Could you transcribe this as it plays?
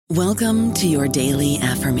Welcome to your daily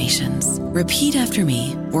affirmations. Repeat after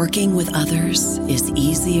me. Working with others is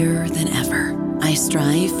easier than ever. I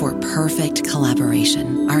strive for perfect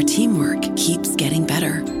collaboration. Our teamwork keeps getting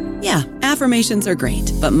better. Yeah, affirmations are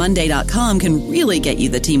great, but Monday.com can really get you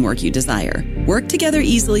the teamwork you desire. Work together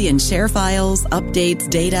easily and share files, updates,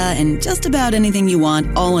 data, and just about anything you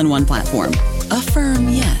want all in one platform. Affirm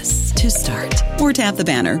yes to start, or tap the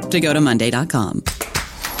banner to go to Monday.com.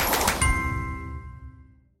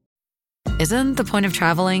 Isn't the point of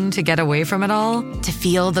traveling to get away from it all? To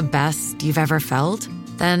feel the best you've ever felt?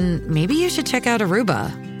 Then maybe you should check out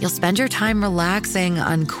Aruba. You'll spend your time relaxing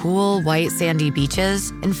on cool, white, sandy beaches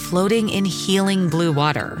and floating in healing blue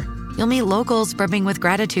water. You'll meet locals brimming with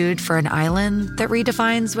gratitude for an island that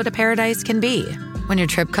redefines what a paradise can be. When your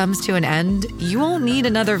trip comes to an end, you won't need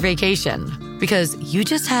another vacation because you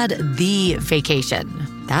just had the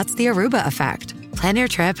vacation. That's the Aruba effect. Plan your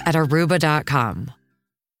trip at Aruba.com.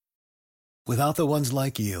 Without the ones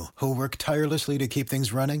like you, who work tirelessly to keep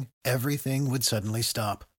things running, everything would suddenly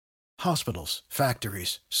stop. Hospitals,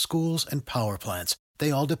 factories, schools, and power plants, they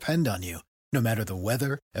all depend on you. No matter the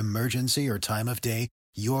weather, emergency, or time of day,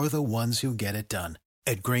 you're the ones who get it done.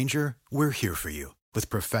 At Grainger, we're here for you with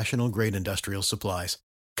professional-grade industrial supplies.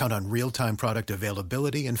 Count on real-time product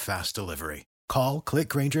availability and fast delivery. Call, click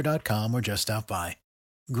Grainger.com, or just stop by.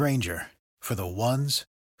 Grainger, for the ones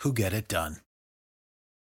who get it done.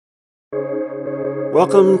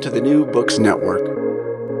 Welcome to the New Books Network.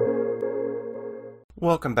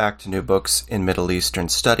 Welcome back to New Books in Middle Eastern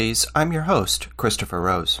Studies. I'm your host, Christopher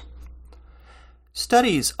Rose.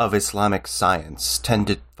 Studies of Islamic science tend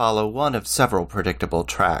to follow one of several predictable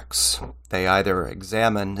tracks. They either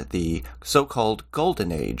examine the so-called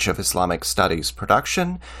Golden Age of Islamic studies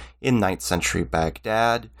production in 9th century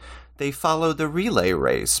Baghdad. They follow the relay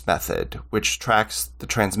race method, which tracks the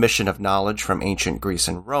transmission of knowledge from ancient Greece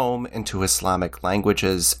and Rome into Islamic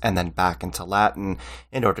languages and then back into Latin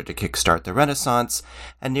in order to kickstart the Renaissance,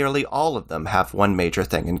 and nearly all of them have one major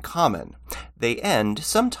thing in common. They end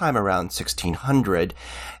sometime around 1600,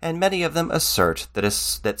 and many of them assert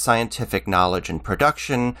that scientific knowledge and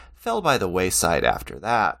production fell by the wayside after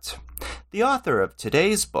that. The author of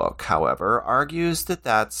today's book, however, argues that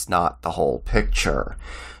that's not the whole picture.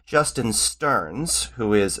 Justin Stearns,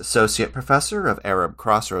 who is Associate Professor of Arab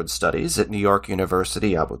Crossroads Studies at New York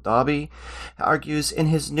University, Abu Dhabi, argues in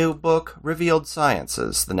his new book, Revealed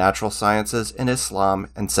Sciences, The Natural Sciences in Islam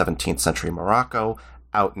and 17th Century Morocco,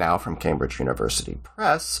 out now from Cambridge University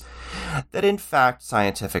Press, that in fact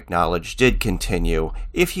scientific knowledge did continue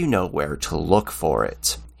if you know where to look for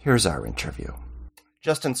it. Here's our interview.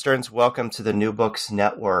 Justin Stearns, welcome to the New Books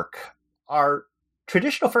Network. Our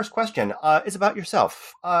traditional first question is about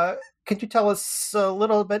yourself. Could you tell us a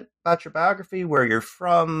little bit about your biography, where you're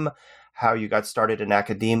from, how you got started in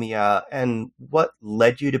academia, and what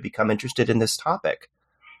led you to become interested in this topic?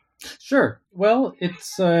 Sure. Well,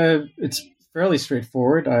 it's fairly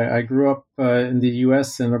straightforward. I grew up in the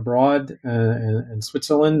U.S. and abroad in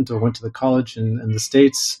Switzerland. I went to the college in the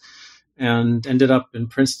States and ended up in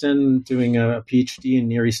Princeton doing a PhD in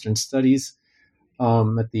Near Eastern Studies.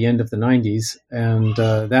 At the end of the 90s. And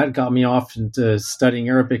that got me off into studying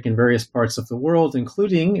Arabic in various parts of the world,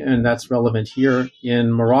 including, and that's relevant here,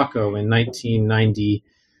 in Morocco in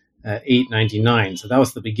 1998, 99. So that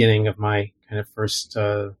was the beginning of my kind of first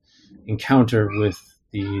encounter with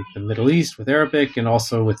the Middle East, with Arabic, and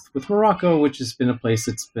also with Morocco, which has been a place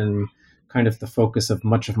that's been kind of the focus of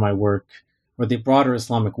much of my work, or the broader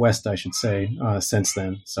Islamic West, I should say, since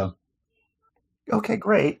then. So. Okay,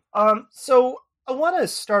 great. So I want to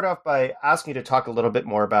start off by asking you to talk a little bit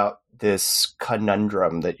more about this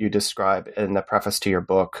conundrum that you describe in the preface to your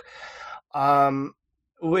book,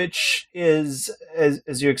 which is,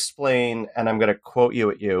 as you explain, and I'm going to quote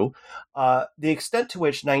you the extent to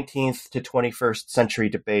which 19th to 21st century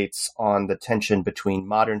debates on the tension between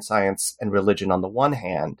modern science and religion on the one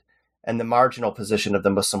hand, and the marginal position of the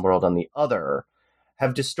Muslim world on the other,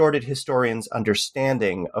 have distorted historians'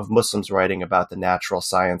 understanding of Muslims writing about the natural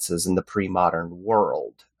sciences in the pre-modern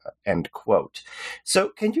world, end quote. So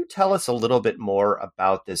can you tell us a little bit more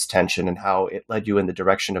about this tension and how it led you in the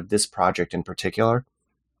direction of this project in particular?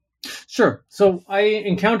 Sure. So I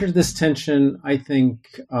encountered this tension, I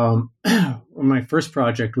think, in my first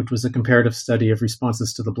project, which was a comparative study of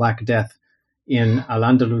responses to the Black Death in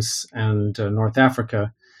Al-Andalus and North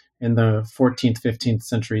Africa in the 14th, 15th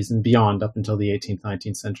centuries and beyond, up until the 18th,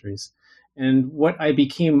 19th centuries. And what I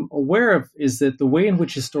became aware of is that the way in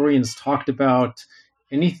which historians talked about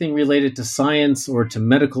anything related to science or to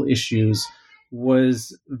medical issues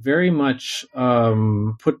was very much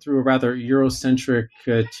put through a rather Eurocentric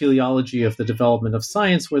teleology of the development of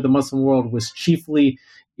science, where the Muslim world was chiefly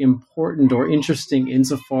important or interesting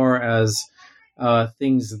insofar as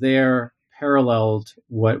things there paralleled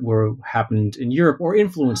what happened in Europe or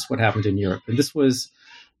influenced what happened in Europe. And this was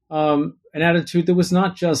an attitude that was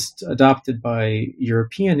not just adopted by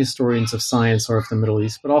European historians of science or of the Middle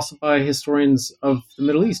East, but also by historians of the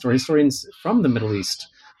Middle East or historians from the Middle East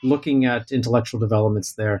looking at intellectual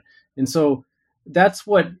developments there. And so that's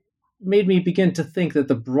what made me begin to think that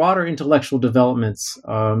the broader intellectual developments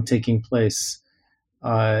taking place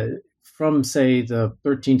from, say, the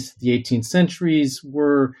 13th to the 18th centuries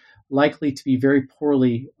were likely to be very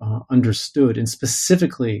poorly understood, and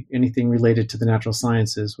specifically anything related to the natural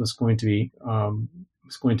sciences was going to be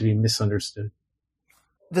misunderstood.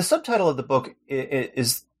 The subtitle of the book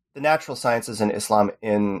is The Natural Sciences in Islam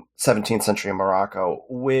in 17th Century Morocco,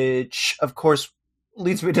 which, of course,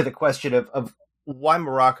 leads me to the question of why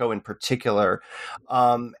Morocco in particular.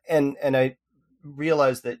 And I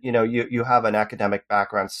realize that, you have an academic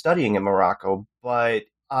background studying in Morocco, but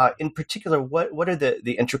in particular, what are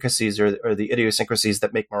the intricacies or the idiosyncrasies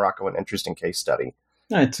that make Morocco an interesting case study?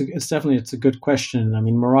 Yeah, it's a good question. I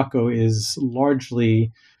mean, Morocco is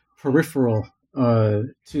largely peripheral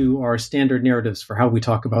to our standard narratives for how we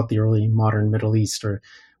talk about the early modern Middle East,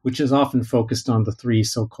 which is often focused on the three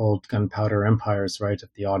so-called gunpowder empires, right, of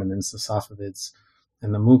the Ottomans, the Safavids,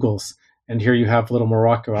 and the Mughals. And here you have little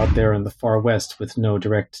Morocco out there in the far west with no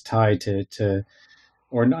direct tie to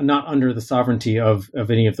or not under the sovereignty of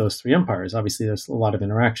any of those three empires. Obviously, there's a lot of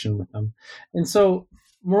interaction with them. And so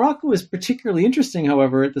Morocco is particularly interesting,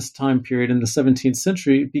 however, at this time period in the 17th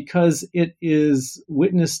century, because it is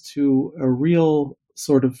witness to a real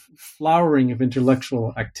sort of flowering of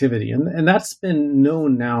intellectual activity. And that's been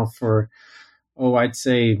known now for, I'd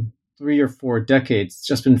say 3 or 4 decades. It's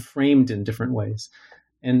just been framed in different ways.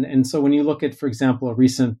 And so when you look at, for example, a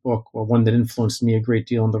recent book, or one that influenced me a great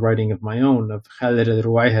deal in the writing of my own, of Khaled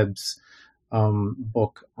al-Ruwayb's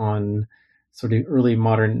book on sort of early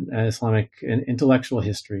modern Islamic and intellectual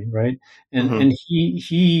history, right? And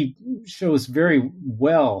he shows very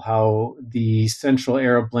well how the central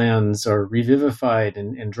Arab lands are revivified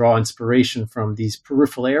and draw inspiration from these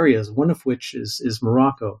peripheral areas, one of which is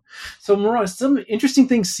Morocco. So some interesting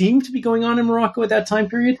things seem to be going on in Morocco at that time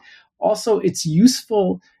period. Also, it's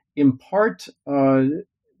useful in part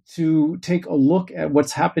to take a look at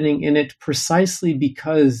what's happening in it precisely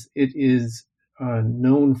because it is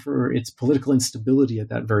known for its political instability at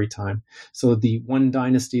that very time. So the one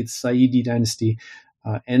dynasty, the Saidi dynasty,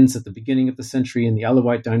 ends at the beginning of the century, and the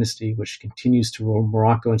Alawite dynasty, which continues to rule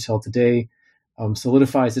Morocco until today,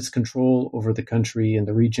 solidifies its control over the country and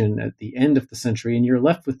the region at the end of the century. And you're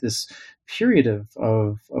left with this period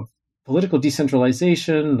of political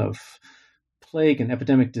decentralization, of plague and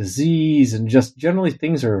epidemic disease, and just generally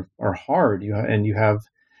things are hard. You have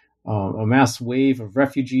a mass wave of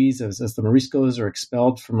refugees as the Moriscos are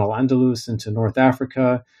expelled from Al-Andalus into North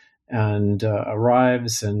Africa and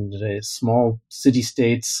arrives, and small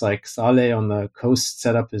city-states like Saleh on the coast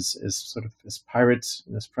set up as sort of as pirates,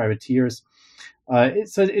 as privateers.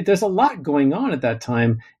 There's a lot going on at that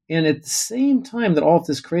time. And at the same time that all of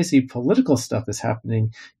this crazy political stuff is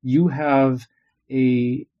happening, you have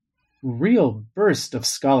a real burst of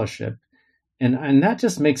scholarship. And that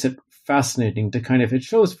just makes it fascinating to it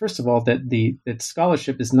shows, first of all, that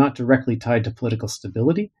scholarship is not directly tied to political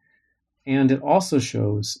stability. And it also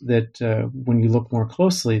shows that when you look more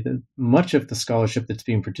closely, that much of the scholarship that's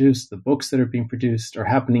being produced, the books that are being produced, are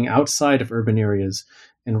happening outside of urban areas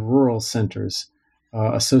and rural centers.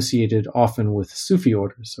 Associated often with Sufi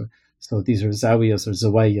orders. So these are zawiyas or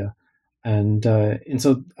zawaya. And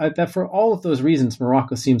so that for all of those reasons,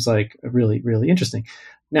 Morocco seems like really, really interesting.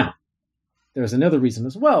 Now, there's another reason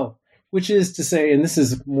as well, which is to say, and this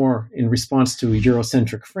is more in response to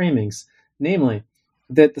Eurocentric framings, namely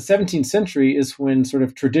that the 17th century is when sort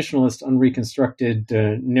of traditionalist, unreconstructed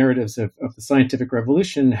narratives of the scientific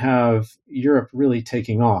revolution have Europe really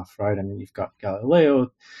taking off, right? I mean, you've got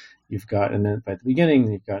Galileo, and then by the beginning,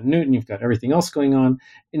 you've got Newton, you've got everything else going on.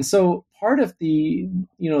 And so part of the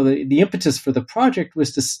impetus for the project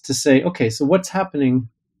was to say, okay, so what's happening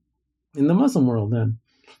in the Muslim world then?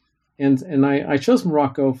 And I chose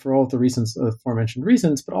Morocco for all of the reasons, the aforementioned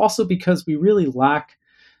reasons, but also because we really lack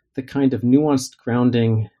the kind of nuanced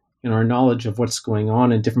grounding in our knowledge of what's going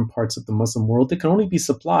on in different parts of the Muslim world that can only be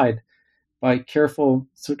supplied by careful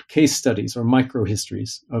sort of case studies or micro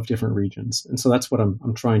histories of different regions. And so that's what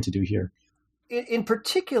I'm trying to do here. in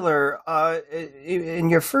particular, in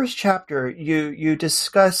your first chapter, you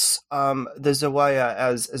discuss the Zawaya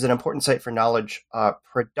as an important site for knowledge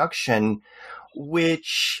production,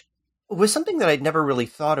 which was something that I'd never really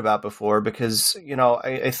thought about before, because,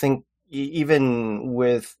 I think even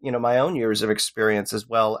with, my own years of experience, as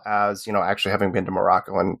well as, actually having been to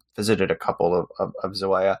Morocco and visited a couple of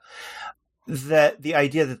Zawaya, that the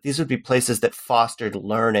idea that these would be places that fostered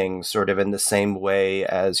learning sort of in the same way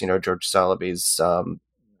as, George Salaby's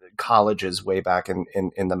colleges way back in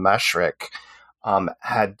the Mashriq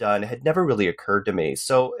had done, had never really occurred to me.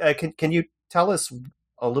 So can you tell us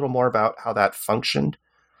a little more about how that functioned?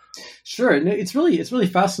 Sure. It's really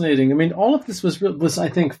fascinating. I mean, all of this was I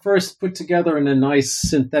think first put together in a nice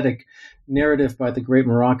synthetic narrative by the great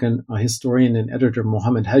Moroccan historian and editor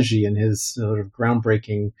Mohammed Haji in his sort of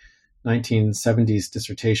groundbreaking 1970s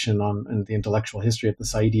dissertation on the intellectual history of the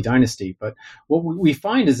Saidi dynasty. But what we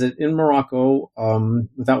find is that in Morocco,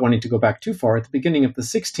 without wanting to go back too far, at the beginning of the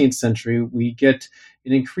 16th century, we get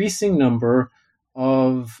an increasing number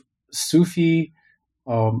of Sufi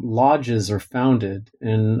lodges are founded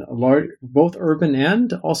in both urban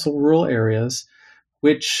and also rural areas,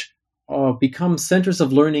 which become centers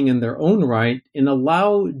of learning in their own right and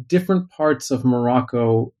allow different parts of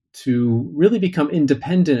Morocco to really become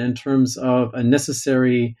independent in terms of a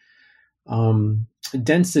necessary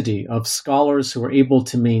density of scholars who are able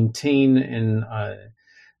to maintain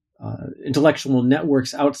intellectual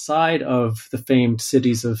networks outside of the famed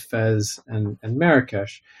cities of Fez and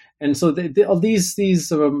Marrakesh. And so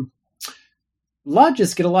these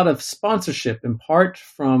lodges get a lot of sponsorship, in part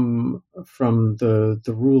from the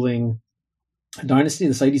ruling dynasty,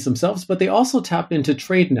 the Saidis themselves, but they also tap into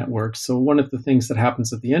trade networks. So one of the things that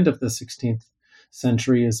happens at the end of the 16th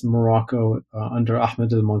century is Morocco, under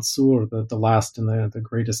Ahmed al-Mansour, the last and the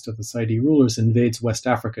greatest of the Saidi rulers, invades West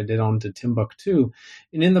Africa, down to Timbuktu.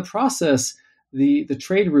 And in the process, the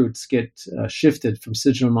trade routes get shifted from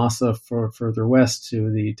Sijil Massa further west to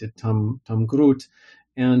Tamgrut.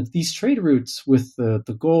 And these trade routes with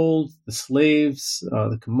the gold, the slaves,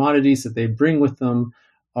 the commodities that they bring with them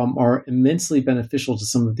are immensely beneficial to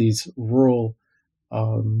some of these rural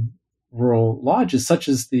lodges, such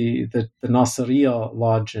as the Nasiriyah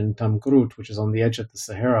Lodge in Tamgrut, which is on the edge of the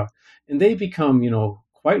Sahara. And they become,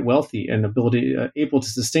 quite wealthy and able to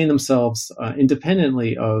sustain themselves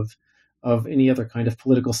independently of any other kind of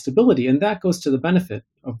political stability. And that goes to the benefit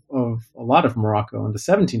of a lot of Morocco in the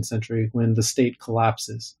 17th century when the state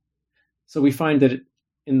collapses. So we find that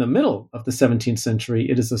in the middle of the 17th century,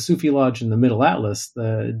 it is a Sufi lodge in the Middle Atlas,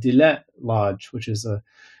 the Dilet Lodge, which is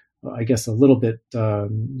I guess a little bit,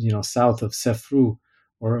 south of Sefrou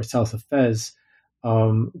or south of Fez,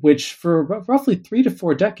 which for roughly 3 to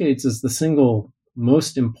 4 decades is the single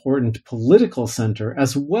most important political center,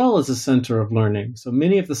 as well as a center of learning. So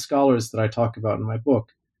many of the scholars that I talk about in my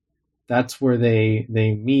book, that's where they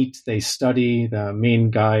meet, they study. The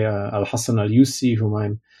main guy, Al-Hassan al-Yusi, whom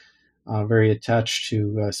I'm very attached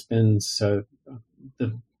to, spends the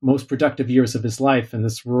most productive years of his life in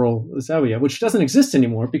this rural Zawiya, which doesn't exist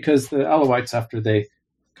anymore because the Alawites, after they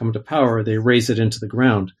come to power, they raze it into the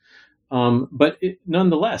ground. But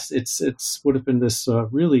nonetheless, it's would have been this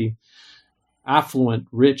really affluent,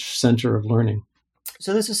 rich center of learning.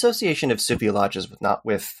 So this association of Sufi lodges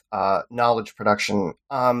with knowledge production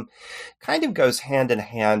kind of goes hand in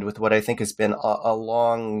hand with what I think has been a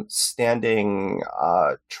long-standing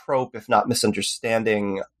trope, if not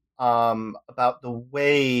misunderstanding, about the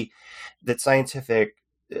way that scientific,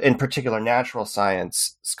 in particular natural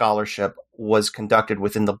science, scholarship was conducted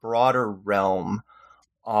within the broader realm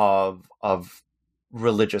of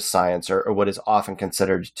religious science, or what is often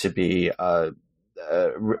considered to be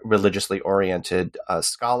religiously oriented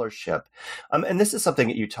scholarship. And this is something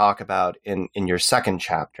that you talk about in your second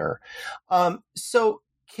chapter. So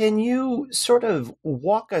can you sort of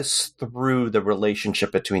walk us through the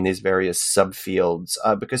relationship between these various subfields?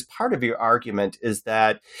 Because part of your argument is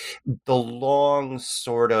that the long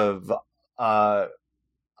sort of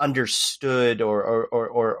understood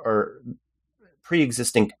or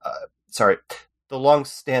pre-existing, the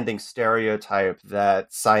long-standing stereotype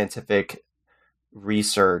that scientific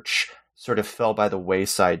research sort of fell by the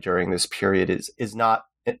wayside during this period is not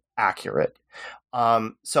accurate.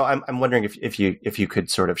 So I'm wondering if you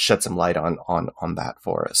could sort of shed some light on that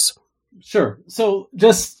for us. Sure. So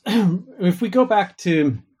just if we go back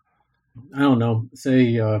to, I don't know,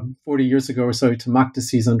 say 40 years ago or so, to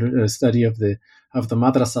Makdisi's study of the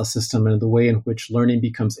madrasa system and the way in which learning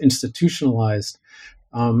becomes institutionalized,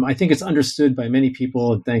 I think it's understood by many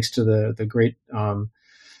people, thanks to the great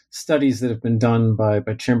studies that have been done by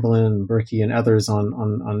Chamberlain and Berkey and others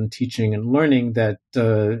on teaching and learning that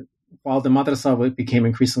while the madrasa became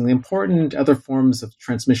increasingly important, other forms of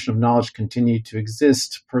transmission of knowledge continued to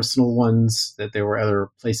exist, personal ones, that there were other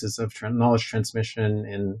places of knowledge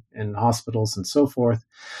transmission in hospitals and so forth.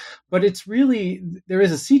 But it's really, there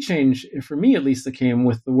is a sea change, for me at least, that came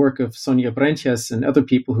with the work of Sonia Brentias and other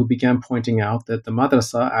people who began pointing out that the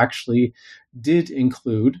madrasa actually did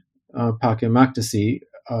include, Pake Makdisi,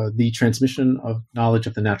 the transmission of knowledge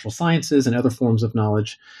of the natural sciences and other forms of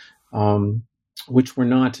knowledge, which were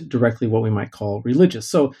not directly what we might call religious.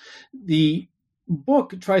 So the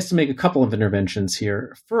book tries to make a couple of interventions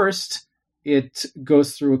here. First, it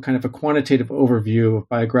goes through a kind of a quantitative overview of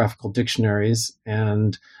biographical dictionaries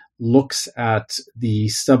and looks at the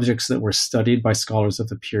subjects that were studied by scholars of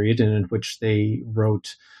the period and in which they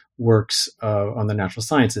wrote works on the natural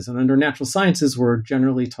sciences. And under natural sciences, we're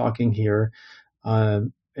generally talking here,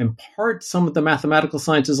 in part, some of the mathematical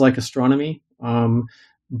sciences like astronomy,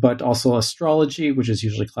 but also astrology, which is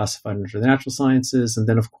usually classified under the natural sciences, and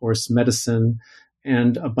then, of course, medicine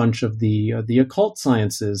and a bunch of the occult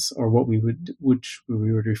sciences, or what we would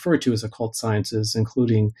refer to as occult sciences,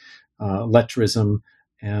 including lettrism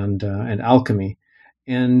and alchemy.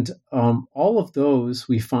 And all of those,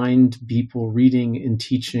 we find people reading and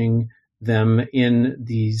teaching them in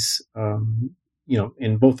these,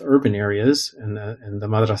 in both urban areas and the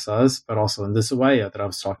madrasas, but also in the zawaya that I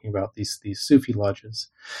was talking about, these Sufi lodges.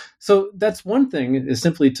 So that's one thing, is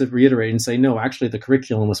simply to reiterate and say, no, actually the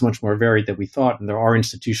curriculum was much more varied than we thought, and there are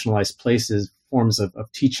institutionalized places, forms of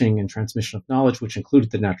teaching and transmission of knowledge, which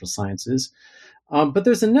included the natural sciences. But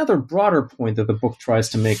there's another broader point that the book tries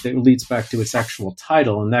to make that leads back to its actual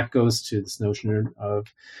title, and that goes to this notion of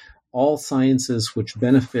all sciences which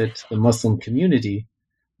benefit the Muslim community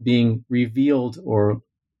being revealed or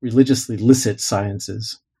religiously licit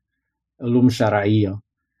sciences, ulum shara'iyya.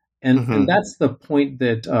 And that's the point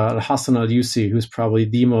that Hassan al-Yusi, who's probably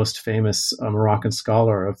the most famous Moroccan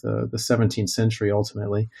scholar of the 17th century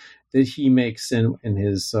ultimately, that he makes in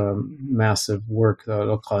his massive work,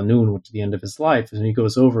 Al-Qanun, which at the end of his life, and he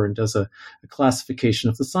goes over and does a classification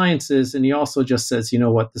of the sciences, and he also just says, you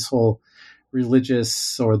know what, this whole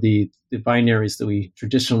religious, or the binaries that we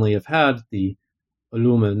traditionally have had, the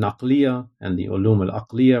ulum al-naqliya and the ulum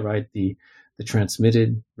al-aqliya, right, the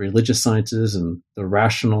transmitted religious sciences and the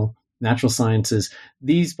rational natural sciences,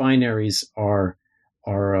 these binaries are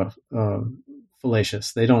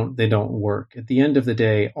fallacious. They don't work. At the end of the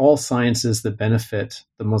day, all sciences that benefit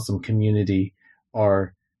the Muslim community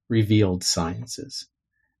are revealed sciences.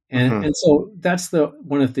 And so that's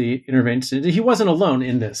one of the interventions. He wasn't alone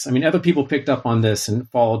in this. I mean, other people picked up on this and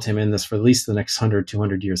followed him in this for at least the next 100,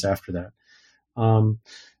 200 years after that.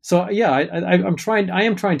 So yeah, I am trying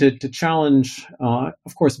to challenge,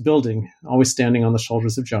 of course, building, always standing on the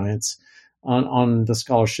shoulders of giants, on the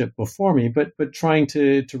scholarship before me, but trying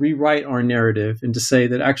to rewrite our narrative and to say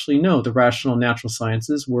that actually, no, the rational natural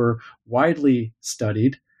sciences were widely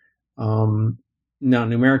studied. Now,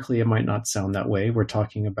 numerically, it might not sound that way. We're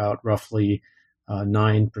talking about roughly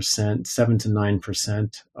 9%, 7 to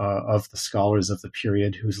 9% of the scholars of the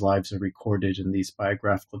period whose lives are recorded in these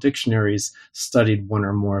biographical dictionaries studied one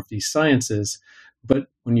or more of these sciences. But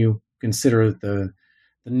when you consider the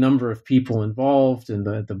number of people involved and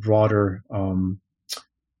the broader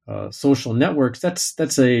social networks,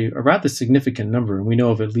 that's a rather significant number. And we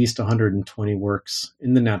know of at least 120 works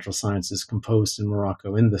in the natural sciences composed in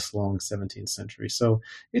Morocco in this long 17th century. So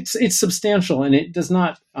it's substantial, and it is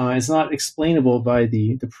not explainable by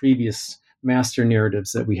the previous master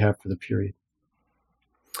narratives that we have for the period.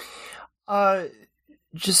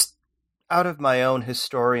 Just out of my own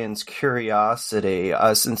historian's curiosity,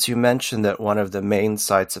 since you mentioned that one of the main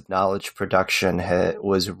sites of knowledge production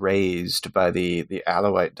was raised by the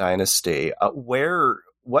Alawite dynasty,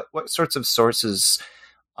 what sorts of sources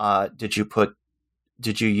did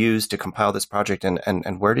you use to compile this project,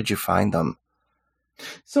 and where did you find them?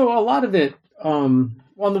 So a lot of it, on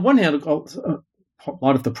the one hand, a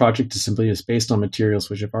lot of the project is based on materials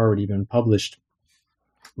which have already been published,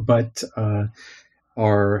 but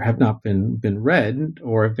have not been read,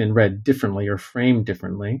 or have been read differently or framed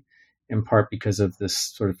differently, in part because of this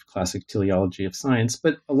sort of classic teleology of science.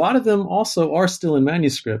 But a lot of them also are still in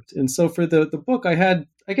manuscript. And so for the book, I had,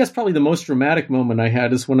 I guess probably the most dramatic moment I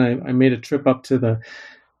had is when I made a trip up to the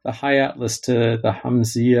High Atlas, to the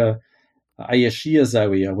Hamziya Ayashia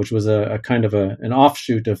Zawiya, which was a kind of an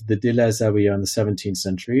offshoot of the Dila Zawiya in the 17th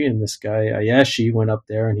century. And this guy Ayashi went up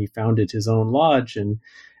there and he founded his own lodge, and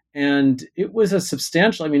And it was a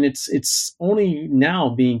substantial. I mean, it's only now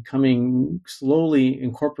becoming slowly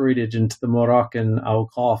incorporated into the Moroccan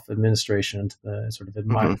Awqaf administration, into the sort of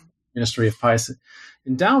Ministry of Pious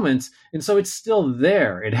Endowments, and so it's still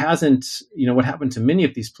there. It hasn't. What happened to many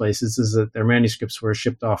of these places is that their manuscripts were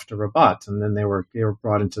shipped off to Rabat, and then they were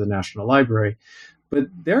brought into the National Library. But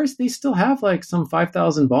they still have like some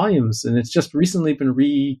 5,000 volumes, and it's just recently been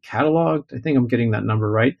recatalogued. I think I'm getting that number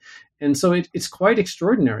right. And so it's quite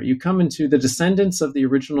extraordinary. You come into the descendants of the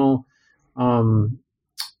original,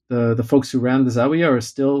 the folks who ran the Zawiya are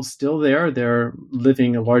still there. They're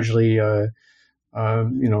living a largely,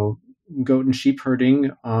 goat and sheep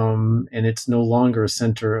herding, and it's no longer a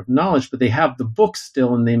center of knowledge. But they have the books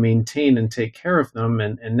still, and they maintain and take care of them.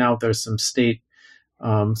 And now there's some state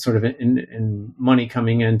sort of in money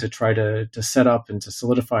coming in to try to set up and to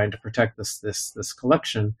solidify and to protect this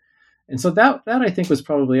collection. And so that I think was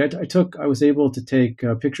probably I was able to take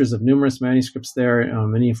pictures of numerous manuscripts there,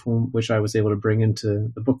 many of which I was able to bring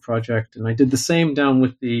into the book project. And I did the same down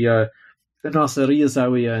with the Nasiriyya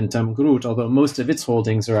Zawiya in Tamgrut, although most of its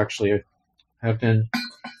holdings are actually have been,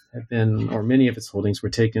 or many of its holdings were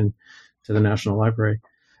taken to the National Library.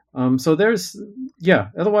 So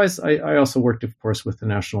otherwise I also worked, of course, with the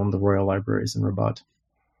National and the Royal Libraries in Rabat.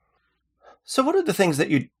 So one of the things that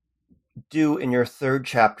you do in your third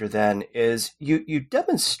chapter then is you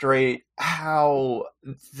demonstrate how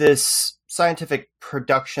this scientific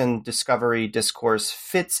production discovery discourse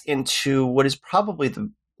fits into what is probably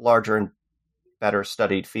the larger and better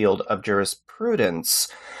studied field of jurisprudence,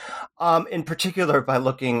 in particular by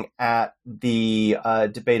looking at the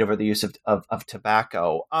debate over the use of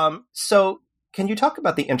tobacco. So can you talk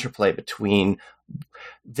about the interplay between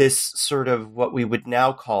this sort of what we would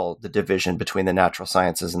now call the division between the natural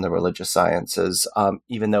sciences and the religious sciences,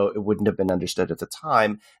 even though it wouldn't have been understood at the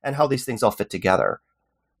time, and how these things all fit together?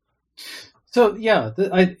 So,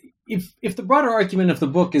 if the broader argument of the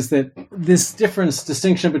book is that this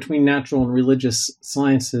distinction between natural and religious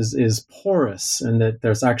sciences is porous, and that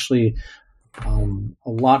there's actually a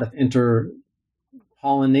lot of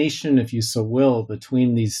interpollination, if you so will,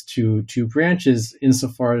 between these two branches,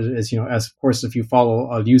 insofar as of course, if you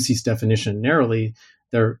follow Al-Yusi's definition narrowly,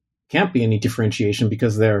 there can't be any differentiation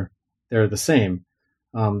because they're the same.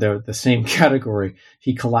 They're the same category.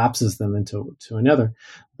 He collapses them into another.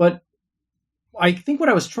 But I think what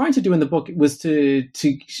I was trying to do in the book was to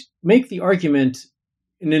make the argument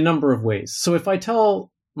in a number of ways. So if I tell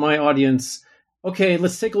my audience, okay,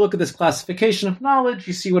 let's take a look at this classification of knowledge,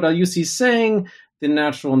 you see what Al-Yusi is saying. The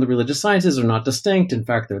natural and the religious sciences are not distinct. In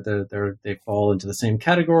fact, they fall into the same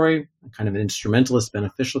category, kind of an instrumentalist,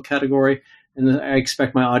 beneficial category. And I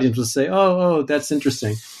expect my audience to say, oh, that's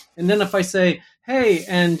interesting. And then if I say, hey,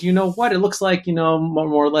 and you know what? It looks like,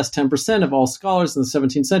 more or less 10% of all scholars in the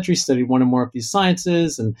 17th century studied one or more of these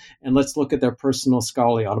sciences. And let's look at their personal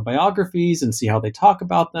scholarly autobiographies and see how they talk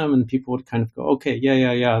about them. And people would kind of go, okay,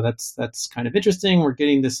 yeah, that's kind of interesting. We're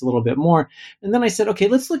getting this a little bit more. And then I said, okay,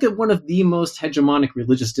 let's look at one of the most hegemonic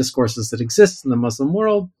religious discourses that exists in the Muslim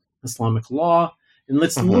world, Islamic law. And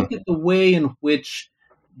let's look at the way in which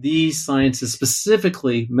these sciences,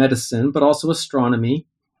 specifically medicine, but also astronomy,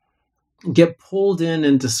 get pulled in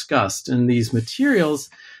and discussed in these materials.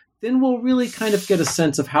 Then we'll really kind of get a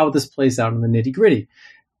sense of how this plays out in the nitty-gritty.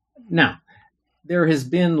 Now, there has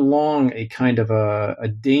been long a kind of a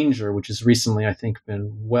danger, which has recently, I think,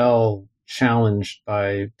 been well challenged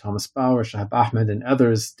by Thomas Bauer, Shahab Ahmed, and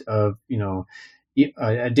others, of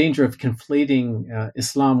a danger of conflating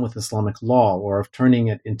Islam with Islamic law, or of turning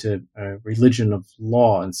it into a religion of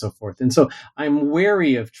law and so forth. And so I'm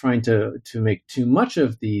wary of trying to make too much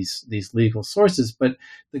of these legal sources, but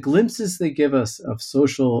the glimpses they give us of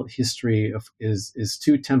social history is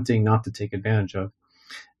too tempting not to take advantage of.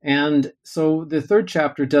 And so the third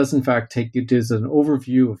chapter does, in fact, does an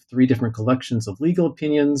overview of 3 different collections of legal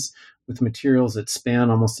opinions with materials that span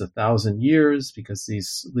almost 1,000 years, because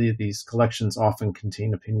these collections often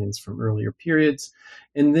contain opinions from earlier periods,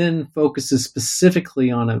 and then focuses specifically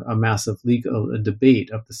on a massive legal debate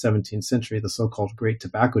of the 17th century, the so-called Great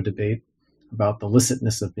Tobacco Debate, about the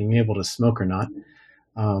licitness of being able to smoke or not,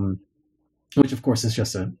 which, of course, is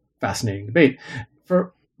just a fascinating debate.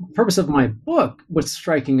 For purpose of my book, what's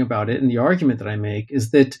striking about it and the argument that I make is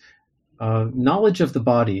that knowledge of the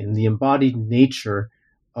body and the embodied nature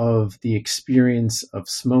of the experience of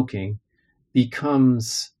smoking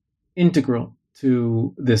becomes integral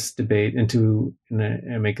to this debate and to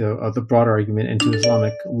make the broader argument into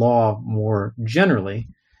Islamic law more generally,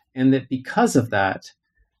 and that because of that,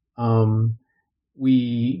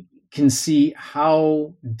 we can see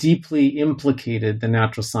how deeply implicated the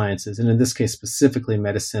natural sciences, and in this case specifically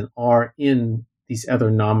medicine, are in these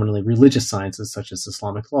other nominally religious sciences such as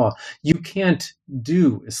Islamic law. You can't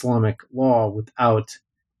do Islamic law without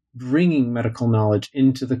bringing medical knowledge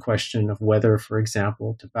into the question of whether, for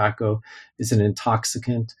example, tobacco is an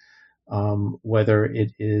intoxicant, whether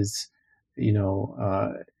it is,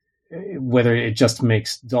 whether it just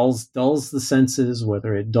dulls the senses,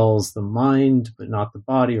 whether it dulls the mind but not the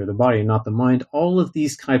body, or the body and not the mind. All of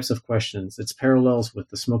these types of questions, its parallels with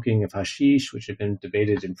the smoking of hashish, which have been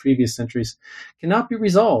debated in previous centuries, cannot be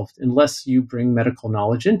resolved unless you bring medical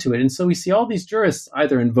knowledge into it. And so we see all these jurists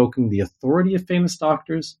either invoking the authority of famous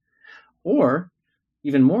doctors, or,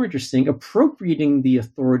 even more interesting, appropriating the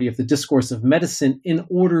authority of the discourse of medicine in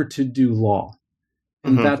order to do law.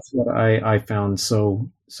 And that's what I found so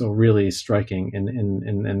really striking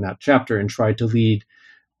in that chapter, and tried to lead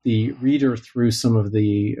the reader through some of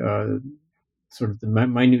the sort of the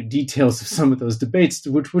minute details of some of those debates,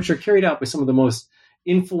 which are carried out by some of the most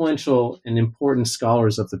influential and important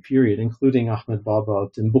scholars of the period, including Ahmed Baba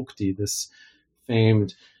al-Timbukti, this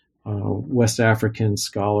famed West African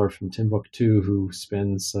scholar from Timbuktu who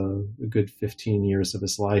spends a good 15 years of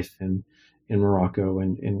his life in Morocco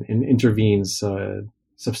and intervenes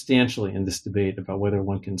substantially in this debate about whether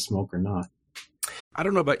one can smoke or not. I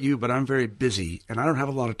don't know about you, but I'm very busy and I don't have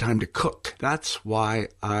a lot of time to cook. That's why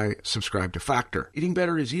I subscribe to Factor. Eating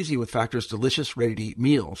better is easy with Factor's delicious, ready-to-eat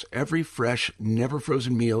meals. Every fresh, never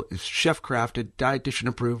frozen meal is chef-crafted, dietitian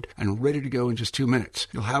approved, and ready to go in just 2 minutes.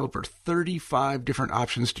 You'll have over 35 different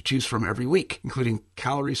options to choose from every week, including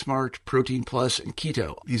Calorie Smart, Protein Plus, and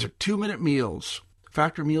Keto. These are 2-minute meals.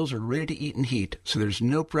 Factor meals are ready to eat and heat, so there's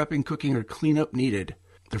no prepping, cooking, or cleanup needed.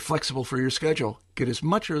 They're flexible for your schedule. Get as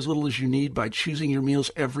much or as little as you need by choosing your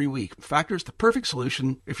meals every week. Factor is the perfect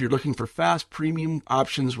solution if you're looking for fast, premium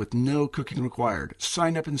options with no cooking required.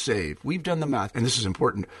 Sign up and save. We've done the math, and this is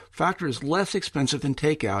important. Factor is less expensive than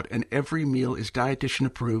takeout, and every meal is dietitian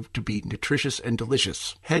approved to be nutritious and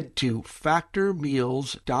delicious. Head to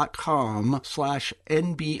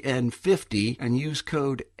factormeals.com/NBN50 and use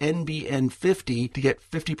code NBN50 to get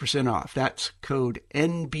 50% off. That's code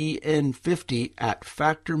NBN50 at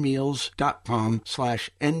factormeals.com/NBN50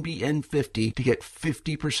 to get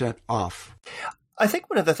 50% off. I think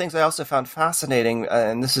one of the things I also found fascinating,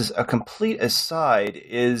 and this is a complete aside,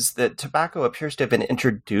 is that tobacco appears to have been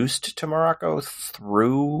introduced to Morocco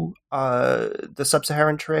through the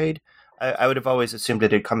sub-Saharan trade. I would have always assumed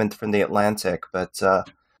it had come in from the Atlantic, but...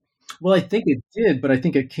 Well, I think it did, but I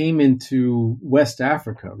think it came into West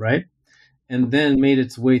Africa, right? And then made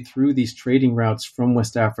its way through these trading routes from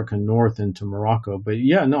West Africa north into Morocco. But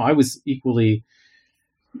yeah, no, I was equally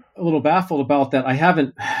a little baffled about that. I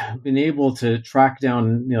haven't been able to track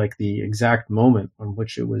down like the exact moment on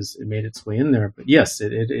which it made its way in there. But yes,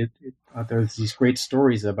 there's these great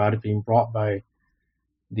stories about it being brought by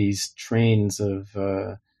these trains of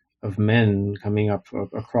men coming up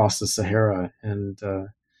across the Sahara, and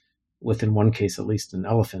within one case at least an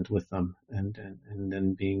elephant with them, and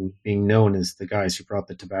then being known as the guys who brought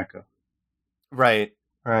the tobacco. Right.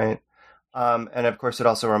 And of course, it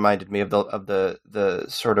also reminded me of the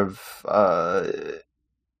sort of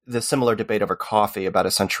the similar debate over coffee about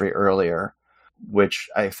a century earlier, which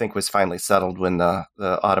I think was finally settled when the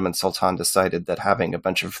Ottoman Sultan decided that having a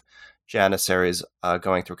bunch of janissaries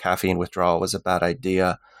going through caffeine withdrawal was a bad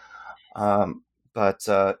idea. But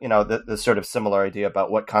the sort of similar idea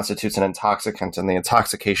about what constitutes an intoxicant and the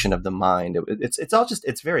intoxication of the mind.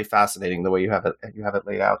 It's very fascinating the way you have it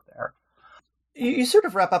laid out there. You sort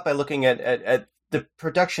of wrap up by looking at the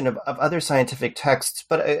production of other scientific texts,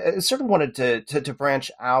 but I sort of wanted to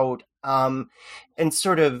branch out and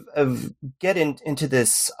sort of get into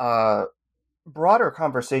this broader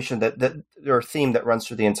conversation or theme that runs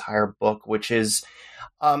through the entire book, which is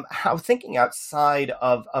how thinking outside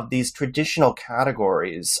of these traditional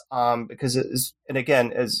categories, because and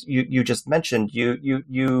again, as you just mentioned,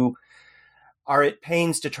 you are at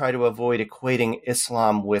pains to try to avoid equating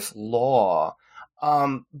Islam with law.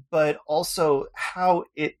 But also how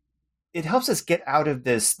it helps us get out of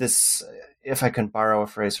this, if I can borrow a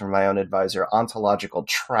phrase from my own advisor, ontological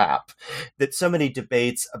trap that so many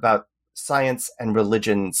debates about science and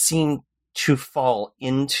religion seem to fall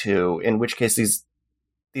into, in which case these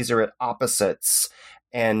are at opposites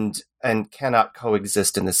and cannot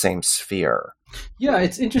coexist in the same sphere. Yeah,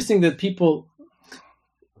 it's interesting that people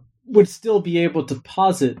would still be able to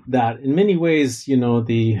posit that. In many ways,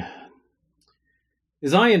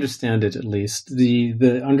 as I understand it, at least, the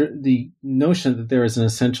notion that there is an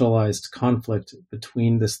essentialized conflict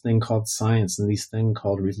between this thing called science and this thing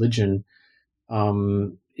called religion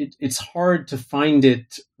it's hard to find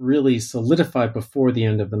it really solidified before the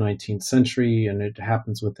end of the 19th century, and it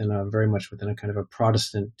happens very much within a kind of a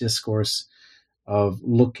Protestant discourse of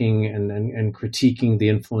looking and critiquing the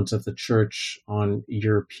influence of the church on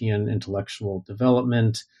European intellectual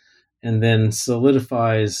development, and then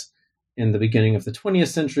solidifies in the beginning of the 20th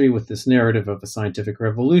century with this narrative of a scientific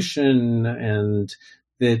revolution, and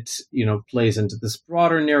that, plays into this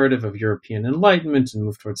broader narrative of European Enlightenment and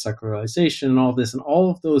move towards secularization and all this. And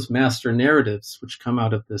all of those master narratives, which come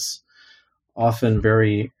out of this often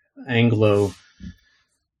very Anglo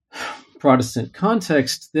Protestant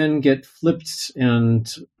context, then get flipped and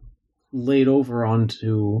laid over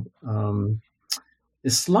onto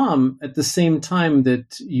Islam at the same time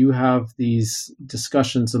that you have these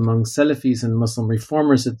discussions among Salafis and Muslim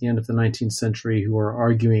reformers at the end of the 19th century who are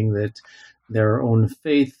arguing that their own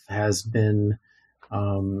faith has been,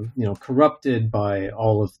 corrupted by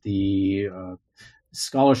all of the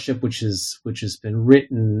scholarship which has been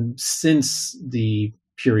written since the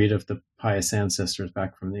period of the pious ancestors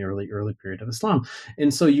back from the early period of Islam.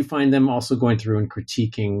 And so you find them also going through and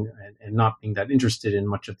critiquing and not being that interested in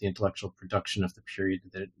much of the intellectual production of the period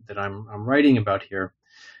that I'm writing about here.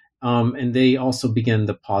 And they also begin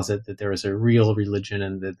to posit that there is a real religion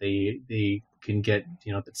and that they can get,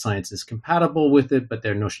 that science is compatible with it, but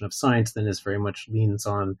their notion of science then is very much leans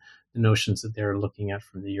on the notions that they're looking at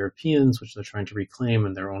from the Europeans, which they're trying to reclaim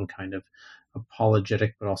in their own kind of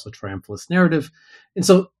apologetic but also triumphalist narrative. And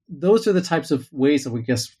so those are the types of ways that we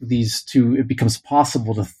guess it becomes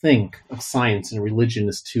possible to think of science and religion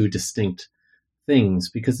as two distinct things,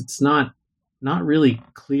 because it's not really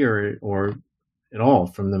clear or at all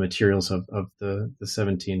from the materials of the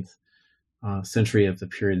 17th century of the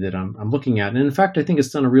period that I'm looking at. And in fact, I think it's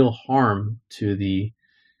done a real harm to the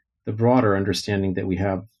broader understanding that we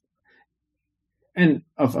have and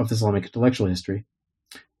of Islamic intellectual history.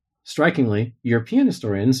 Strikingly, European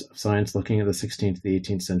historians of science looking at the 16th to the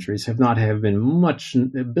 18th centuries have had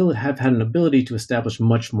an ability to establish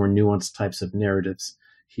much more nuanced types of narratives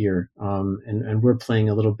here. And we're playing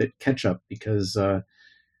a little bit catch up because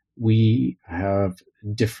we have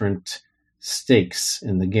different stakes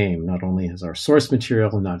in the game. Not only is our source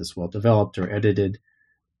material not as well developed or edited,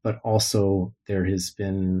 but also there have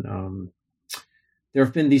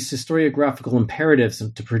been these historiographical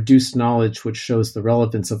imperatives to produce knowledge which shows the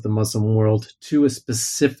relevance of the Muslim world to a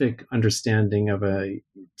specific understanding of a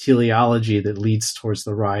teleology that leads towards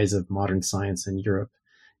the rise of modern science in Europe.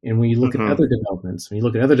 And when you look at other developments,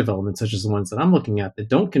 such as the ones that I'm looking at that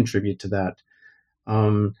don't contribute to that,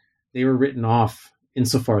 they were written off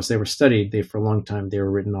insofar as they were studied. For a long time, they were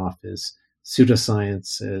written off as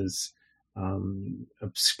pseudoscience, as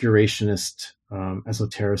obscurationist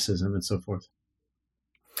esotericism, and so forth.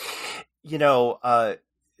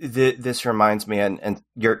 This reminds me, and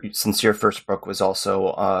since your first book was also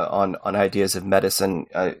on ideas of medicine,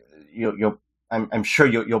 I'm sure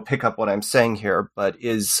you'll pick up what I'm saying here. But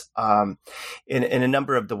is in a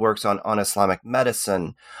number of the works on Islamic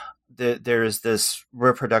medicine, there is this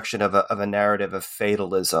reproduction of a narrative of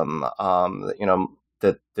fatalism.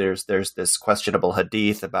 That there's this questionable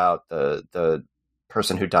hadith about the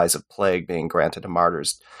person who dies of plague being granted a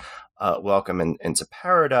martyr's welcome into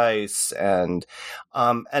paradise, and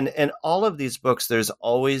all of these books, there's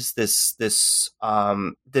always this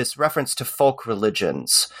reference to folk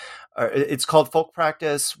religions. It's called folk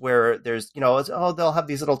practice, where there's they'll have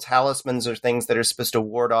these little talismans or things that are supposed to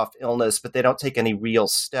ward off illness, but they don't take any real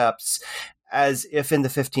steps. As if in the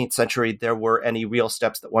 15th century there were any real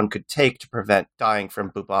steps that one could take to prevent dying from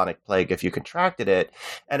bubonic plague if you contracted it.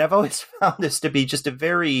 And I've always found this to be just a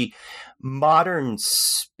very modern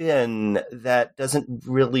spin that doesn't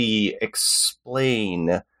really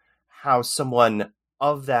explain how someone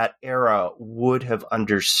of that era would have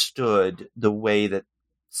understood the way that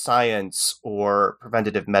science or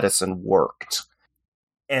preventative medicine worked.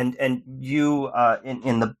 And you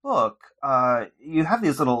in the book, you have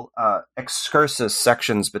these little excursus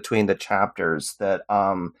sections between the chapters that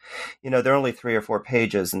they're only 3 or 4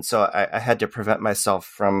 pages, and so I had to prevent myself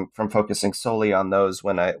from focusing solely on those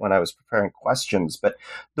when I was preparing questions. But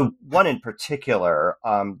the one in particular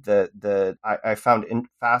that I found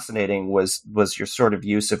fascinating was your sort of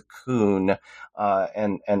use of Kuhn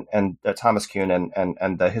and Thomas Kuhn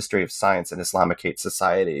and the history of science in Islamicate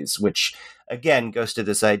societies, which again goes to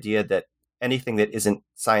this idea that anything that isn't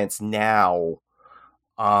science now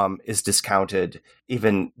is discounted,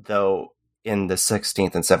 even though in the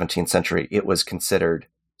 16th and 17th century it was considered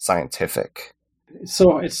scientific.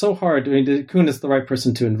 So it's so hard. I mean, Kuhn is the right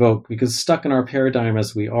person to invoke because stuck in our paradigm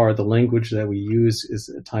as we are, the language that we use is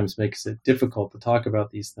at times makes it difficult to talk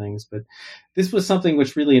about these things. But this was something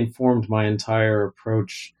which really informed my entire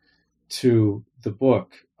approach to the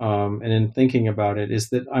book. And in thinking about it, is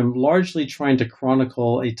that I'm largely trying to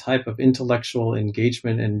chronicle a type of intellectual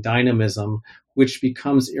engagement and dynamism which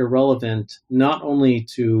becomes irrelevant not only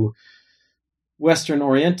to Western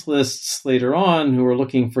Orientalists later on who are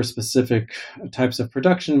looking for specific types of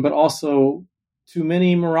production, but also to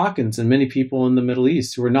many Moroccans and many people in the Middle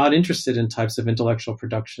East who are not interested in types of intellectual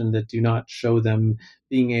production that do not show them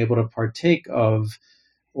being able to partake of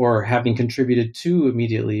or having contributed to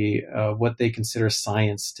immediately what they consider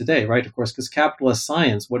science today, right? Of course, because capitalist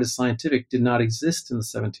science, what is scientific, did not exist in the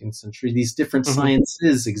 17th century. These different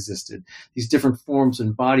sciences existed, these different forms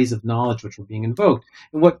and bodies of knowledge which were being invoked.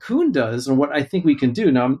 And what Kuhn does, and what I think we can do,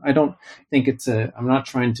 now I don't think I'm not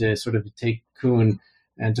trying to sort of take Kuhn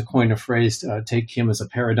and to coin a phrase, take him as a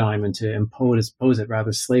paradigm and to impose it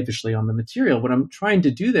rather slavishly on the material. What I'm trying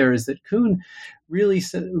to do there is that Kuhn really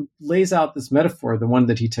lays out this metaphor, the one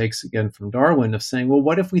that he takes again from Darwin, of saying, well,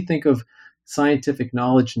 what if we think of scientific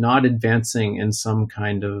knowledge not advancing in some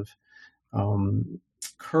kind of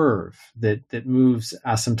curve that moves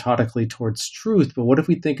asymptotically towards truth, but what if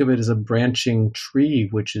we think of it as a branching tree,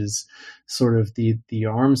 which is sort of the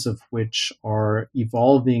arms of which are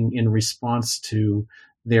evolving in response to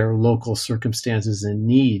their local circumstances and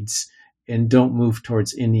needs, and don't move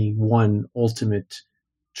towards any one ultimate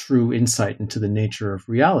true insight into the nature of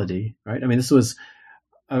reality, right? I mean, this was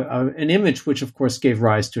an image which, of course, gave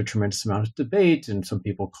rise to a tremendous amount of debate, and some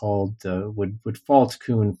people would fault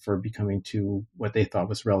Kuhn for becoming too what they thought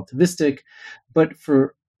was relativistic. But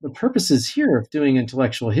for the purposes here of doing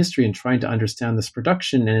intellectual history and trying to understand this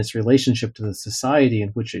production and its relationship to the society in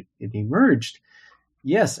which it emerged,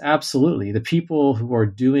 yes, absolutely. The people who are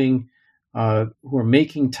who are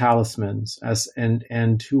making talismans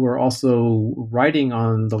and who are also writing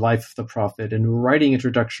on the life of the prophet and writing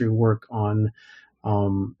introductory work on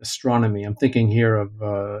astronomy. I'm thinking here of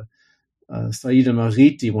Said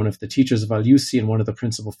al-Mariti, one of the teachers of Al-Yusi and one of the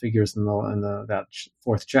principal figures in that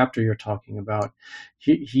fourth chapter you're talking about.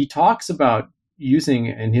 He talks about using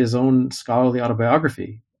in his own scholarly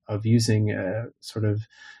autobiography of using sort of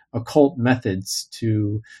occult methods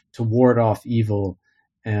to ward off evil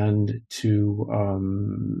and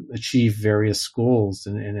to achieve various goals,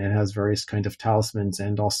 and it has various kind of talismans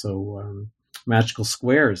and also magical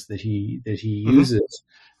squares that he uses,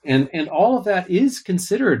 and all of that is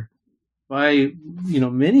considered by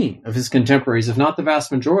many of his contemporaries, if not the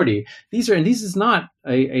vast majority. This is not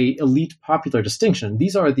a elite popular distinction.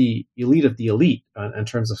 These are the elite of the elite in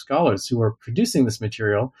terms of scholars who are producing this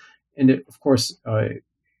material, and of course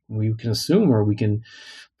we can assume, or we can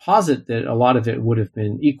posit, that a lot of it would have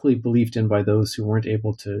been equally believed in by those who weren't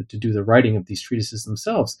able to do the writing of these treatises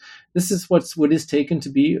themselves. This is what is taken to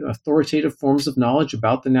be authoritative forms of knowledge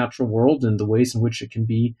about the natural world and the ways in which it can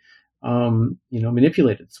be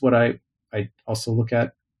manipulated. It's what I also look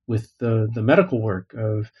at with the medical work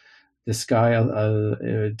of this guy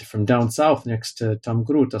from down south next to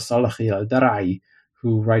Tamgrut, Salahi al-Darai,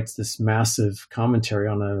 who writes this massive commentary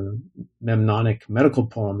on a Memnonic medical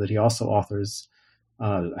poem that he also authors,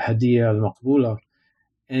 Hadiya al-Maqbula.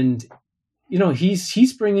 And,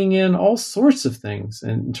 he's bringing in all sorts of things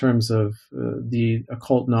in terms of the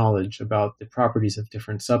occult knowledge about the properties of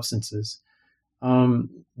different substances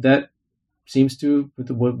that seems to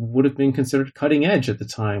what would have been considered cutting edge at the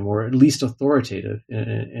time, or at least authoritative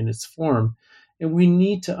in its form. And we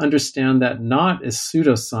need to understand that not as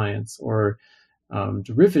pseudoscience or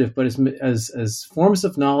derivative, but as forms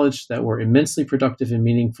of knowledge that were immensely productive and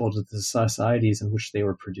meaningful to the societies in which they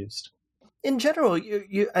were produced. In general,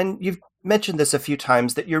 you've mentioned this a few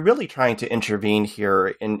times, that you're really trying to intervene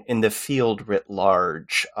here in the field writ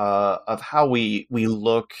large of how we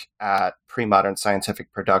look at pre-modern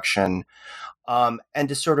scientific production, and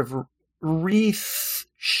to sort of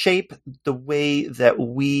reshape the way that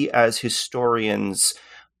we as historians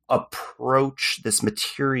approach this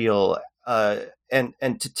material,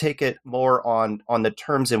 and to take it more on the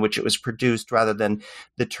terms in which it was produced rather than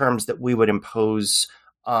the terms that we would impose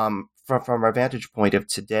from our vantage point of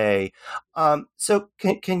today. So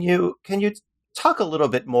can you talk a little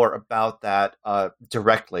bit more about that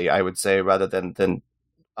directly, I would say, rather than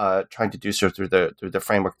trying to do so through the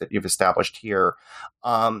framework that you've established here,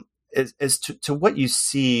 as to what you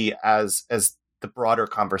see as the broader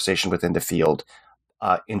conversation within the field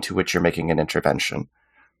into which you're making an intervention?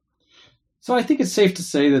 So I think it's safe to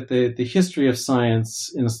say that the history of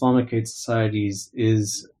science in Islamicate societies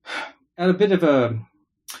is at a bit of a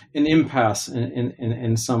an impasse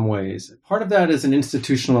in some ways. Part of that is an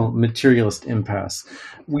institutional materialist impasse.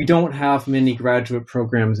 We don't have many graduate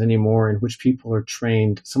programs anymore in which people are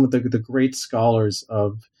trained. Some of the great scholars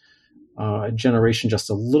of a generation just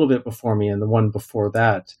a little bit before me and the one before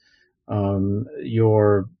that,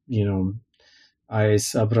 your,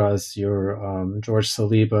 Ais Abras, your George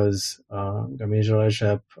Salibas, Gamej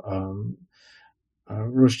Rajab,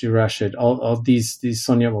 Rushdie Rashid, all these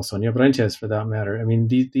Sonia Branches for that matter. I mean,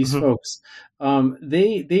 these folks,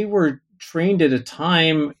 they were trained at a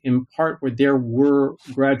time in part where there were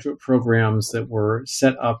graduate programs that were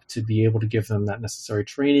set up to be able to give them that necessary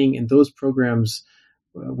training. And those programs,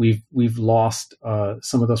 we've lost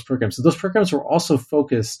some of those programs. So those programs were also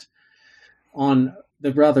focused on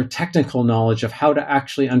the rather technical knowledge of how to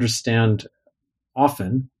actually understand,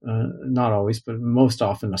 often, not always, but most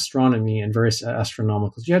often, astronomy and various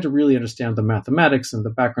astronomicals. You had to really understand the mathematics and the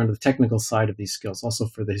background of the technical side of these skills. Also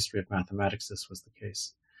for the history of mathematics, this was the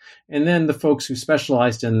case. And then the folks who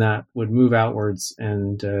specialized in that would move outwards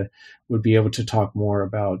and would be able to talk more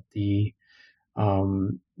about the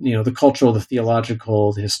the cultural, the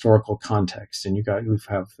theological, the historical context. And we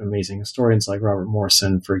have amazing historians like Robert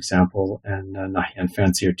Morrison, for example, and Nahyan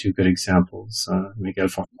Fancy are two good examples. Miguel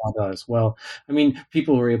Farfada as well. I mean,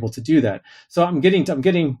 people who are able to do that. So I'm getting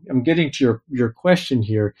to your question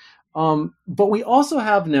here. But we also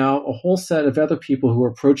have now a whole set of other people who are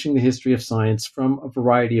approaching the history of science from a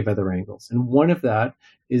variety of other angles. And one of that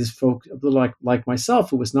is folks like myself,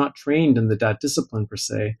 who was not trained in that discipline per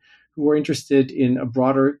se, who are interested in a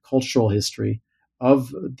broader cultural history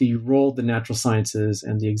of the role the natural sciences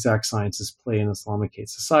and the exact sciences play in Islamic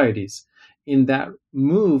societies. In that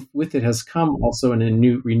move, with it has come also a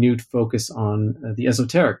renewed focus on the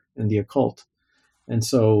esoteric and the occult. And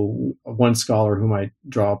so one scholar whom I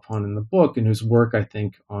draw upon in the book, and whose work I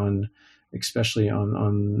think especially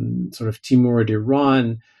on sort of Timurid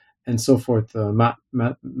Iran and so forth,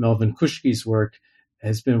 Melvin Kushki's work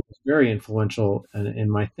has been very influential in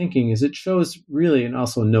my thinking, is it shows really, and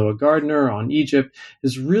also Noah Gardner on Egypt,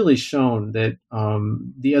 has really shown that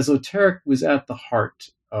the esoteric was at the heart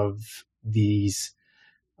of these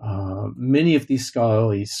many of these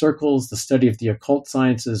scholarly circles. The study of the occult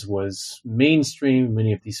sciences was mainstream.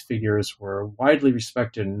 Many of these figures were widely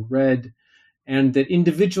respected and read, and that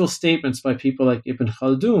individual statements by people like Ibn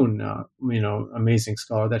Khaldun, amazing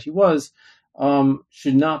scholar that he was,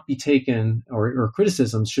 should not be taken, or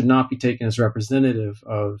criticisms should not be taken as representative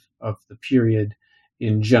of the period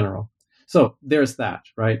in general. So there's that,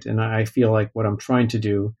 right? And I feel like what I'm trying to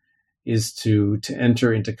do is to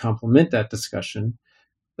enter and to complement that discussion.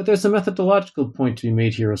 But there's a methodological point to be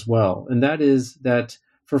made here as well, and that is that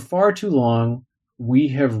for far too long, we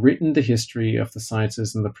have written the history of the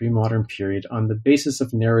sciences in the pre-modern period on the basis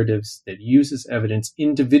of narratives that use as evidence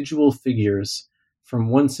individual figures from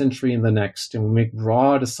one century and the next, and we make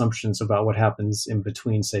broad assumptions about what happens in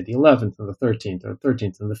between, say, the 11th and the 13th, or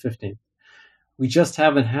 13th and the 15th. We just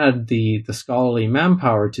haven't had the scholarly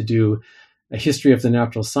manpower to do a history of the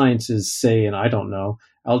natural sciences, say, in, I don't know,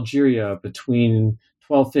 Algeria between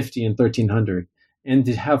 1250 and 1300, and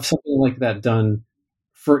to have something like that done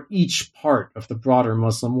for each part of the broader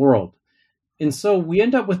Muslim world. And so we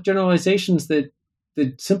end up with generalizations that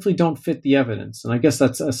simply don't fit the evidence. And I guess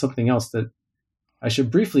that's something else that I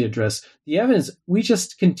should briefly address. The evidence, we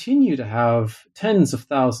just continue to have tens of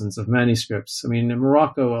thousands of manuscripts. I mean, in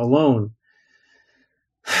Morocco alone,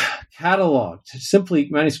 cataloged, simply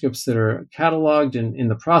manuscripts that are cataloged, and in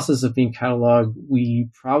the process of being cataloged, we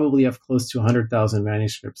probably have close to 100,000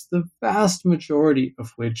 manuscripts, the vast majority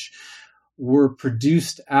of which were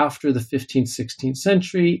produced after the 15th, 16th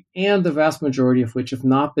century, and the vast majority of which have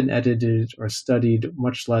not been edited or studied,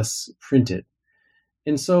 much less printed.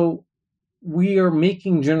 And so we are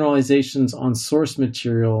making generalizations on source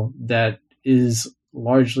material that is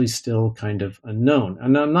largely still kind of unknown.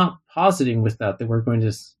 And I'm not positing with that we're going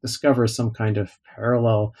to discover some kind of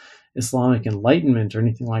parallel Islamic enlightenment or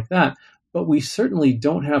anything like that, but we certainly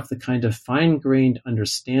don't have the kind of fine-grained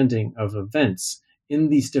understanding of events in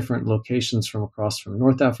these different locations from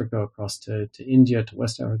North Africa, across to India, to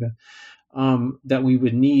West Africa, that we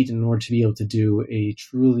would need in order to be able to do a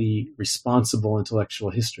truly responsible intellectual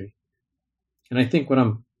history. And I think what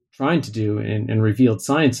I'm trying to do in Revealed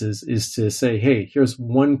Sciences is to say, hey, here's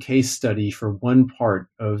one case study for one part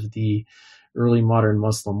of the early modern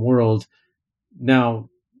Muslim world. Now,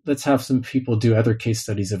 let's have some people do other case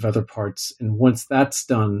studies of other parts. And once that's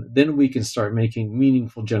done, then we can start making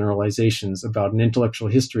meaningful generalizations about an intellectual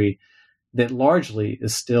history that largely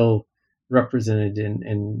is still represented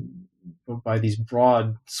by these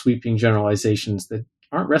broad, sweeping generalizations that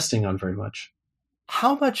aren't resting on very much.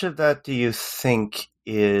 How much of that do you think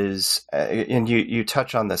is, and you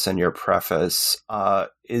touch on this in your preface,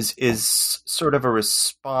 is sort of a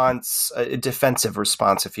response, a defensive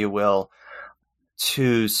response, if you will,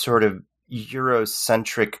 to sort of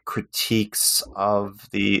Eurocentric critiques of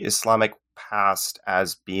the Islamic past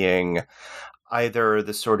as being either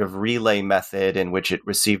the sort of relay method in which it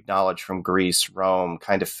received knowledge from Greece, Rome,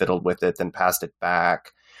 kind of fiddled with it, then passed it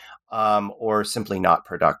back, or simply not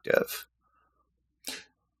productive?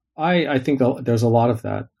 I think there's a lot of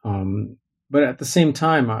that. But at the same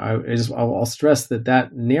time, I'll stress that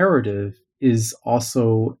narrative is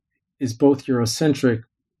both Eurocentric,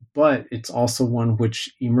 but it's also one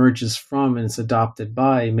which emerges from and is adopted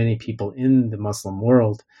by many people in the Muslim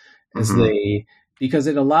world because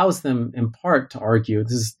it allows them in part to argue,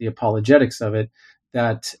 this is the apologetics of it,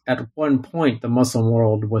 that at one point the Muslim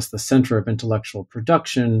world was the center of intellectual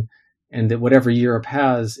production, and that whatever Europe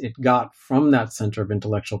has, it got from that center of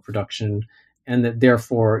intellectual production, and that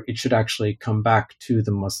therefore it should actually come back to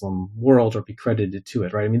the Muslim world or be credited to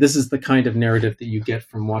it, right? I mean, this is the kind of narrative that you get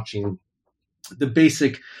from watching the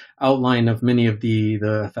basic outline of many of the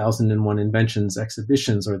 1001 Inventions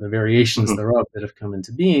exhibitions or the variations thereof that have come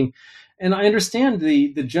into being. And I understand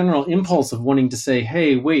the general impulse of wanting to say,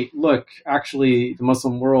 hey, wait, look, actually the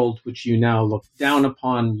Muslim world, which you now look down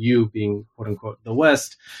upon, you being quote unquote the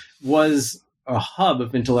West, was a hub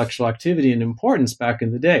of intellectual activity and importance back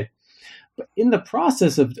in the day. But in the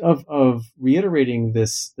process of reiterating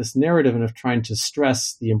this narrative and of trying to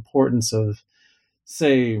stress the importance of,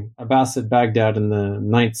 say, Abbasid Baghdad in the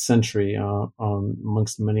 9th century,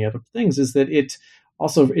 amongst many other things, is that it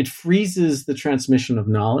freezes the transmission of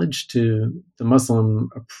knowledge to the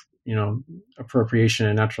Muslim, appropriation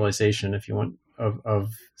and naturalization, if you want,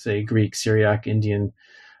 of say Greek, Syriac, Indian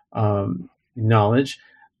knowledge,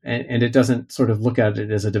 and it doesn't sort of look at it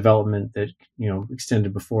as a development that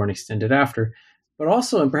extended before and extended after. But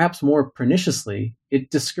also, and perhaps more perniciously, it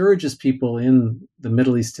discourages people in the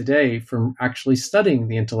Middle East today from actually studying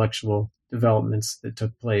the intellectual developments that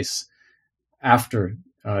took place after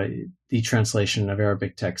the translation of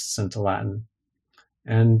Arabic texts into Latin,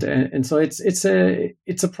 and so it's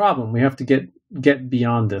a problem. We have to get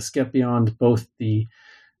beyond this, get beyond both the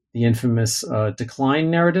infamous decline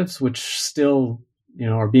narratives, which still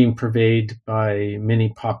are being pervaded by many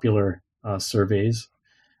popular surveys.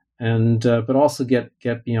 But also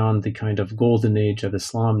get beyond the kind of golden age of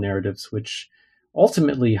Islam narratives, which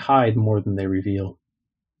ultimately hide more than they reveal.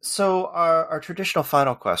 So our traditional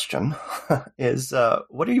final question is,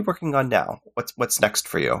 what are you working on now? What's next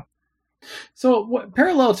for you? So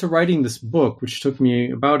parallel to writing this book, which took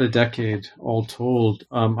me about a decade all told,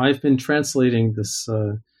 I've been translating this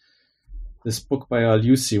book by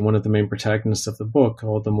Al-Yusi, one of the main protagonists of the book,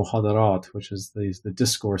 called the Muhadarat, which is the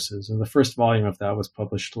discourses. And the first volume of that was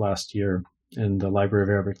published last year in the Library of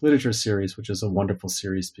Arabic Literature series, which is a wonderful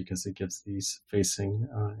series because it gives these facing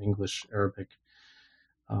English Arabic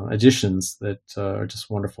editions that are just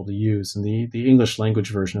wonderful to use. And the English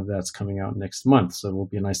language version of that's coming out next month, so it will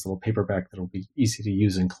be a nice little paperback that will be easy to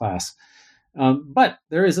use in class. But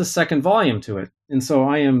there is a second volume to it. And so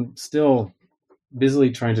I am still busily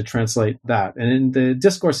trying to translate that. And in the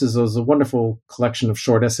Discourses was a wonderful collection of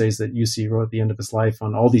short essays that Yusi wrote at the end of his life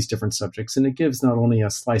on all these different subjects. And it gives not only a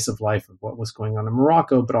slice of life of what was going on in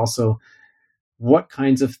Morocco, but also what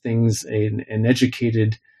kinds of things an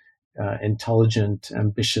educated, intelligent,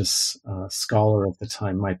 ambitious scholar of the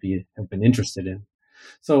time might have been interested in.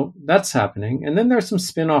 So that's happening. And then there are some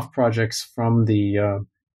spin-off projects from the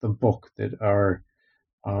book that are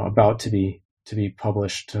about to be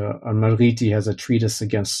published. Margiti has a treatise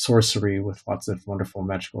against sorcery with lots of wonderful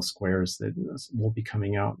magical squares that will be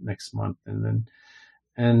coming out next month,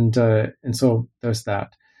 and so there's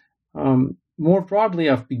that. More broadly,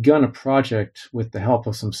 I've begun a project with the help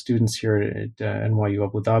of some students here at NYU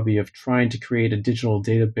Abu Dhabi of trying to create a digital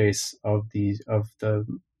database of the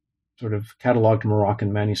sort of cataloged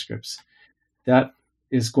Moroccan manuscripts. That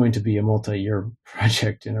is going to be a multi-year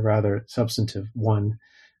project and a rather substantive one.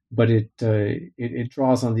 But it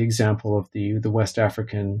draws on the example of the West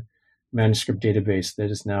African manuscript database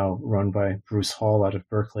that is now run by Bruce Hall out of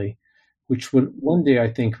Berkeley, which would one day,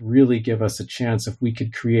 I think, really give us a chance if we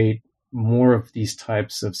could create more of these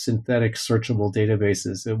types of synthetic searchable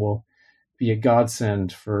databases. It will be a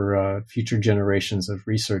godsend for future generations of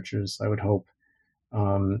researchers, I would hope.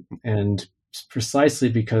 And precisely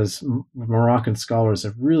because Moroccan scholars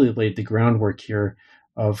have really laid the groundwork here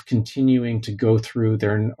of continuing to go through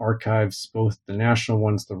their archives, both the national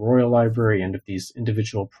ones, the Royal Library, and of these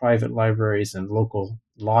individual private libraries and local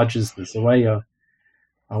lodges, the Zawaya,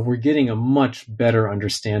 we're getting a much better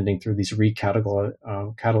understanding through these the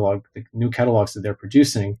new catalogs that they're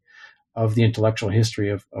producing of the intellectual history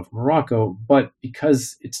of Morocco. But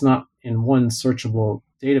because it's not in one searchable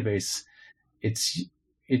database, its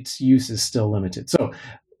use is still limited. So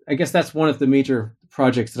I guess that's one of the major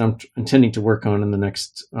projects that I'm intending to work on in the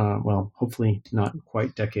next, hopefully not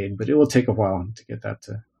quite decade, but it will take a while to get that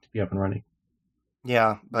to be up and running.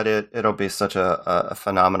 Yeah, but it'll be such a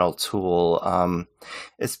phenomenal tool,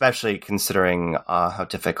 especially considering how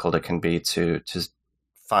difficult it can be to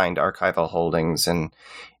find archival holdings in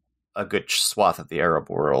a good swath of the Arab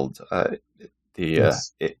world.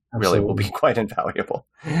 Yes, it absolutely. really will be quite invaluable.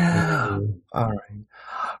 All right.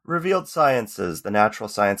 Revealed Sciences, The Natural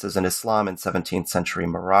Sciences in Islam in 17th Century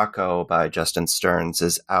Morocco by Justin Stearns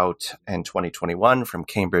is out in 2021 from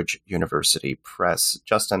Cambridge University Press.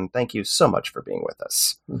 Justin, thank you so much for being with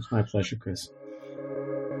us. It's my pleasure, Chris.